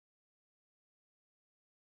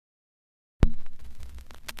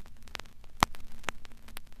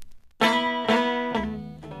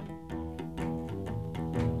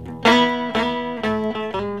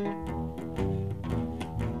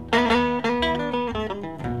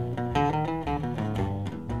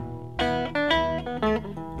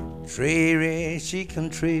Contrary, she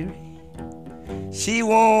contrary. She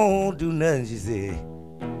won't do nothing, she said.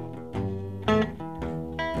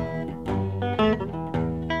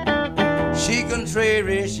 She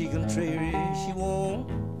contrary, she contrary. She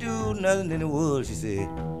won't do nothing in the world, she said.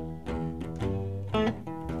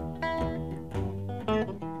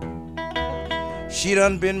 She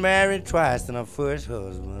done been married twice to her first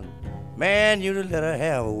husband. Man, you let her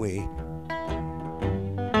have her way.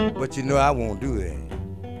 But you know I won't do that.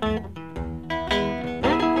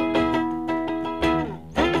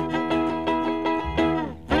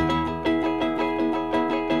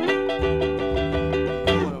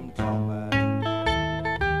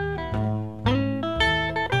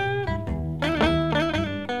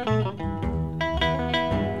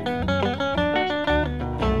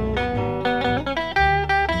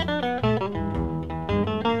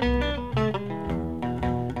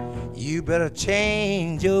 You better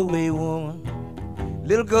change your way, woman.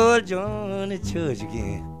 Little girl join the church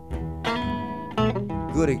again.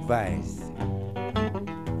 Good advice.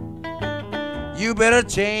 You better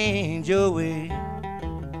change your way.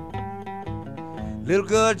 Little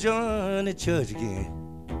girl join the church again.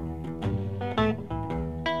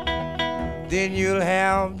 Then you'll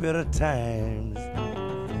have better times.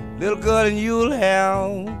 Little girl, and you'll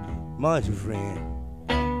have much friend.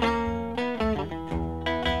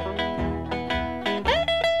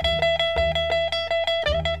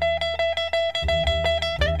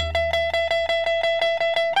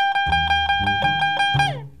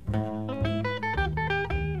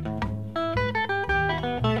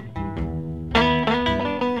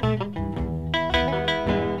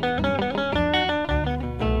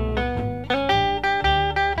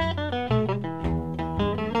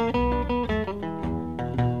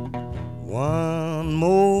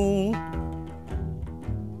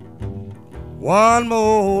 One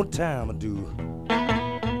more time I do.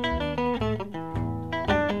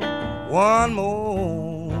 One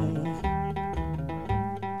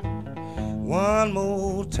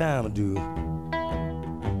more time I do.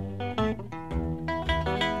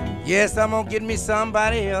 Yes, I'm gonna get me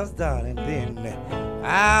somebody else, darling, then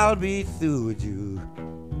I'll be through with you.